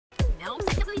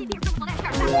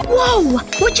Whoa!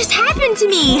 What just happened to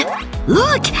me?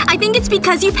 Look! I think it's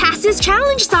because you passed this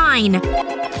challenge sign.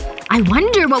 I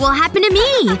wonder what will happen to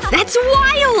me. That's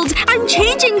wild! I'm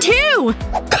changing too!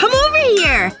 Come over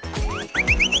here!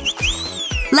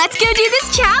 Let's go do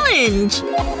this challenge!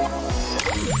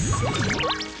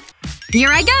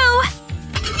 Here I go!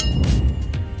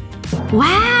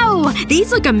 Wow!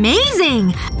 These look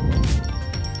amazing!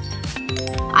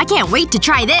 I can't wait to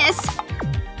try this!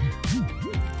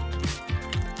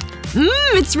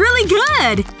 It's really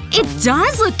good! It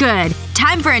does look good!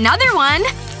 Time for another one!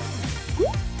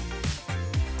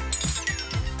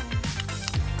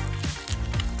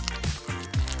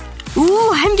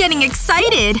 Ooh, I'm getting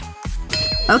excited!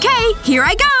 Okay, here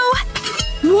I go!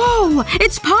 Whoa!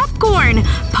 It's popcorn!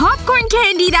 Popcorn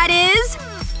candy, that is!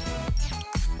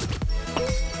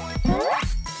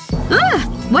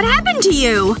 Ugh! What happened to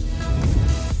you?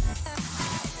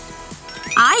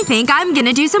 I think I'm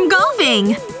gonna do some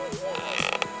golfing!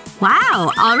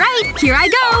 Wow, alright, here I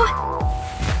go!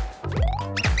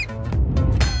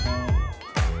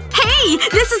 Hey!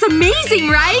 This is amazing,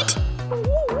 right?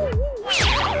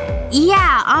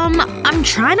 Yeah, I'm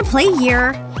trying to play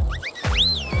here.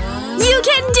 You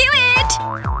can do it!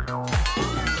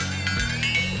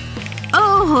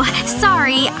 Oh,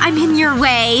 sorry, I'm in your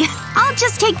way. I'll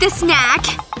just take the snack.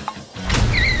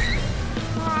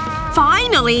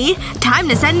 Finally! Time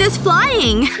to send this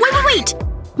flying! Wait!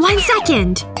 1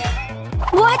 second.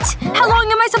 What? How long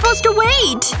am I supposed to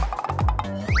wait?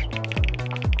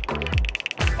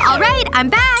 Alright, I'm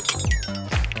back!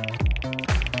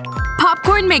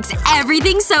 Popcorn makes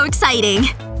everything so exciting.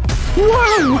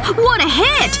 Whoa! What a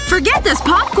hit! Forget this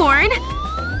popcorn!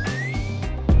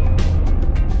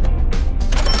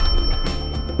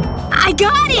 I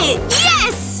got it!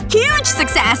 Yes! Huge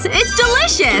success! It's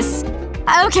delicious!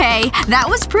 Okay, that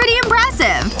was pretty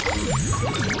impressive.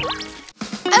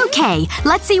 Okay,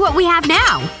 let's see what we have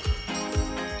now.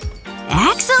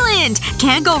 Excellent!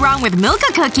 Can't go wrong with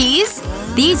Milka cookies.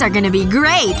 These are gonna be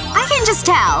great. I can just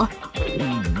tell.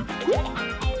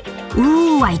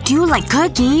 Ooh, I do like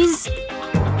cookies.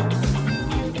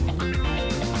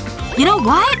 You know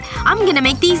what? I'm gonna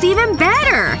make these even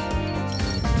better.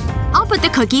 I'll put the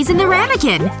cookies in the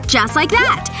ramekin. Just like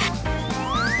that.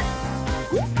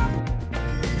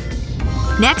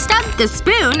 Next up, the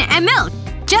spoon and milk.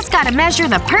 Just gotta measure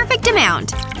the perfect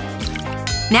amount.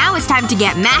 Now it's time to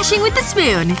get mashing with the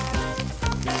spoon.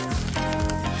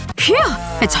 Phew!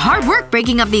 It's hard work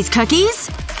breaking up these cookies.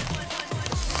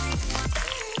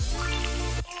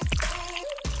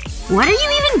 What are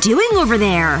you even doing over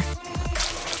there?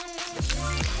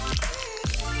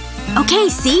 Okay,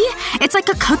 see? It's like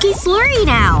a cookie slurry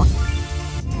now.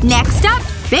 Next up,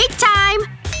 bake time!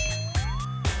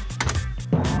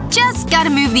 Just gotta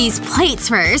move these plates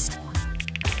first.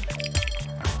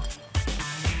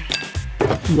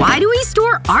 Why do we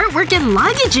store artwork and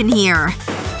luggage in here?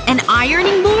 An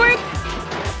ironing board?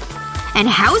 And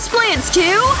houseplants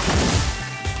too?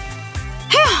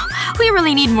 Phew! We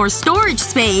really need more storage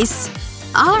space.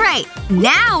 Alright,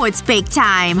 now it's bake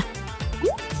time.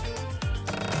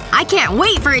 I can't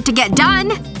wait for it to get done.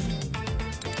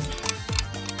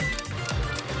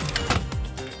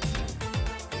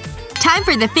 Time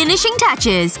for the finishing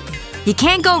touches. You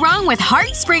can't go wrong with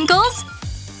heart sprinkles.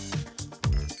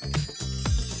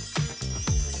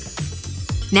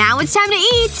 Now it's time to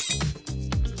eat!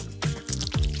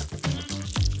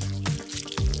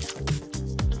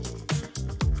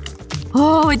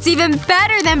 Oh, it's even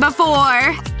better than before!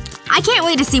 I can't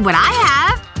wait to see what I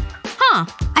have! Huh.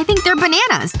 I think they're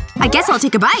bananas. I guess I'll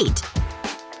take a bite.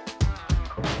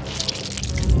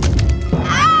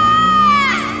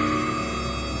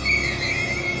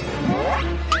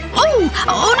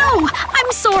 Oh no!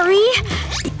 I'm sorry!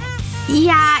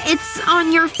 Yeah, it's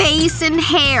on your face and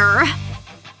hair.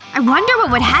 I wonder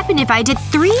what would happen if I did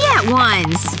 3 at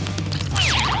once.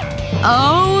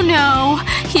 Oh no.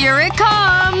 Here it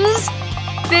comes.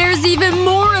 There's even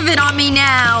more of it on me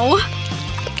now.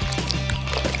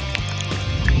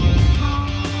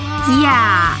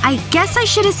 Yeah, I guess I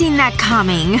should have seen that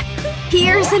coming.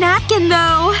 Here's a napkin,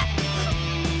 though.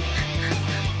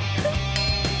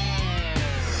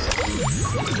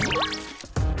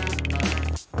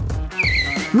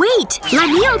 Wait! Let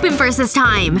me open first this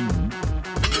time.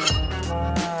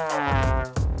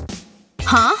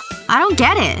 Huh? I don't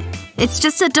get it. It's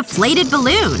just a deflated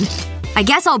balloon. I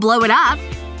guess I'll blow it up.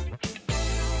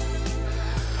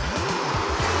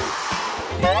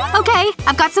 Okay,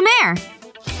 I've got some air.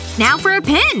 Now for a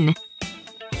pin.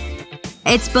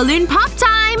 It's balloon pop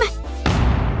time!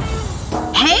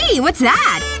 Hey, what's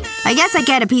that? I guess I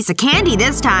get a piece of candy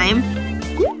this time.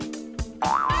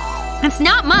 It's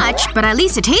not much, but at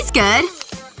least it tastes good.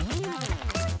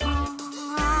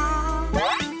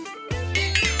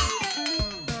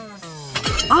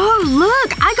 Oh,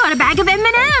 look! I got a bag of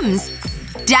M&Ms!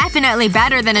 Definitely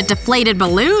better than a deflated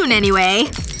balloon, anyway.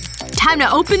 Time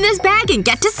to open this bag and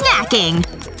get to snacking.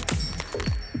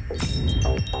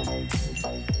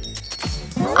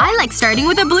 I like starting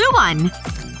with a blue one.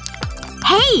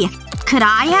 Hey! Could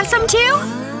I have some too?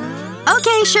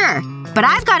 Okay, sure. But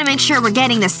I've gotta make sure we're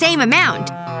getting the same amount.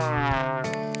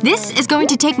 This is going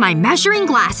to take my measuring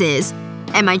glasses.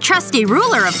 And my trusty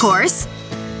ruler, of course.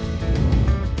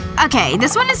 Okay,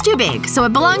 this one is too big, so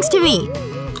it belongs to me.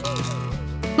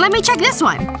 Let me check this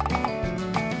one.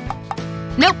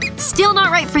 Nope, still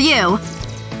not right for you.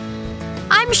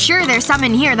 I'm sure there's some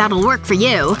in here that'll work for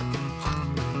you.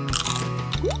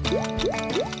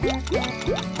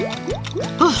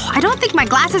 Oh, I don't think my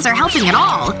glasses are helping at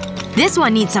all. This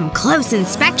one needs some close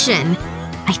inspection.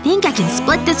 I think I can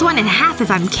split this one in half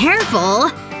if I'm careful.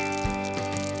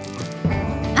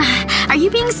 Are you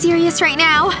being serious right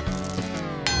now?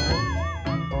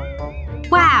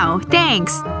 Wow,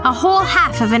 thanks. A whole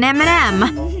half of an M&M.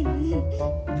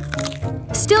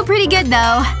 Still pretty good,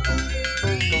 though.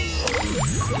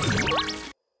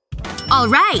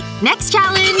 Alright, next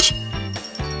challenge!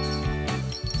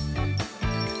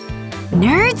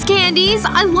 Nerds candies!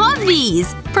 I love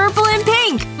these! Purple and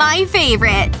pink! My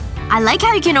favorite! I like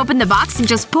how you can open the box and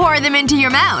just pour them into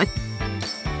your mouth.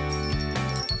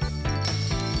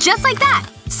 Just like that!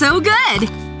 So good!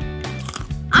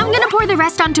 I'm gonna pour the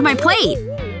rest onto my plate.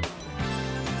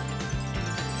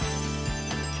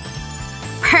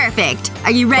 Perfect.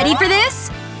 Are you ready for this?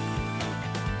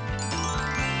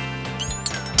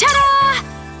 Ta-da!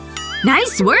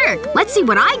 Nice work! Let's see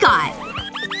what I got.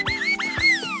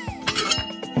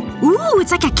 Ooh,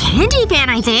 it's like a candy fan,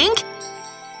 I think.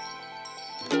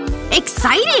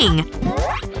 Exciting!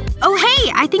 Oh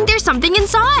hey, I think there's something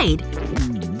inside.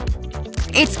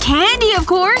 It's candy, of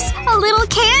course! A little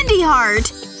candy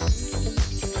heart!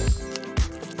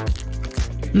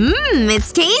 Mmm,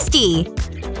 it's tasty!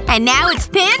 And now it's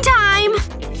pin time!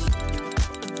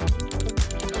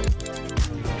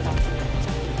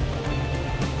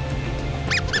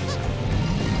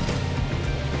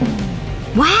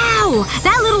 Wow!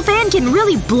 That little fan can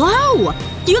really blow!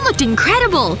 You looked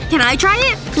incredible! Can I try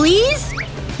it? Please?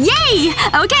 Yay!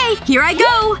 Okay, here I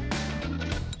go!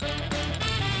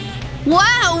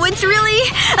 Wow, it's really,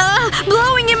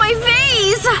 blowing in my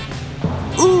face!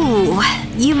 Ooh,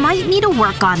 you might need to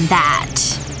work on that.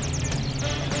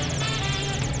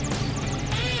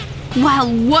 Well,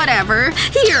 whatever.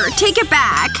 Here, take it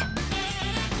back.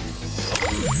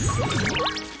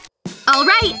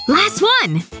 Alright, last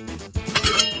one!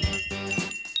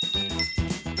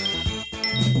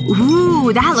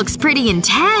 Ooh, that looks pretty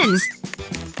intense.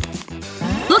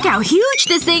 Look how huge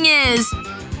this thing is!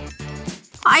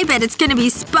 I bet it's gonna be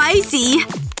spicy.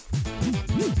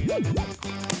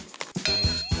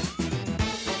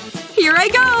 Here I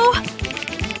go!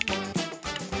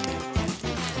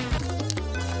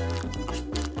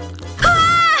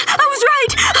 Ah! I was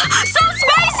right! So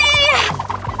spicy!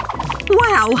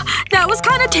 Wow, that was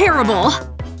kinda terrible.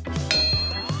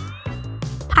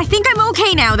 I think I'm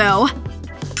okay now, though.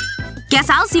 Guess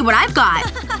I'll see what I've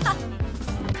got.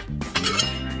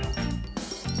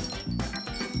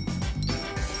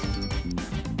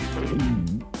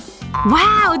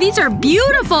 Wow, these are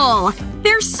beautiful!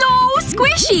 They're so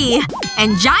squishy!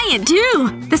 And giant,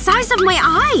 too! The size of my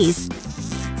eyes!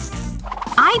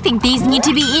 I think these need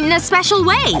to be eaten a special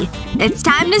way. It's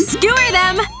time to skewer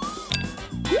them!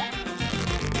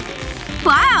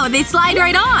 Wow, they slide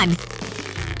right on!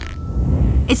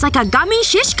 It's like a gummy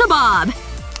shish kebab!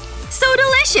 So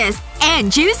delicious!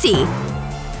 And juicy!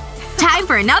 Time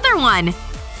for another one!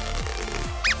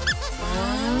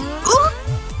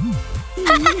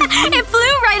 It flew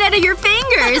right out of your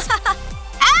fingers!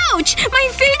 Ouch! My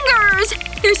fingers!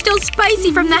 They're still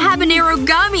spicy from the habanero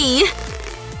gummy.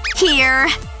 Here.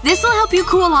 This'll help you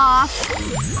cool off.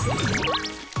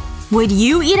 Would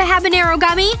you eat a habanero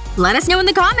gummy? Let us know in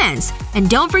the comments. And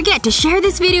don't forget to share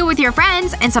this video with your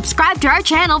friends and subscribe to our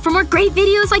channel for more great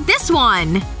videos like this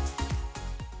one!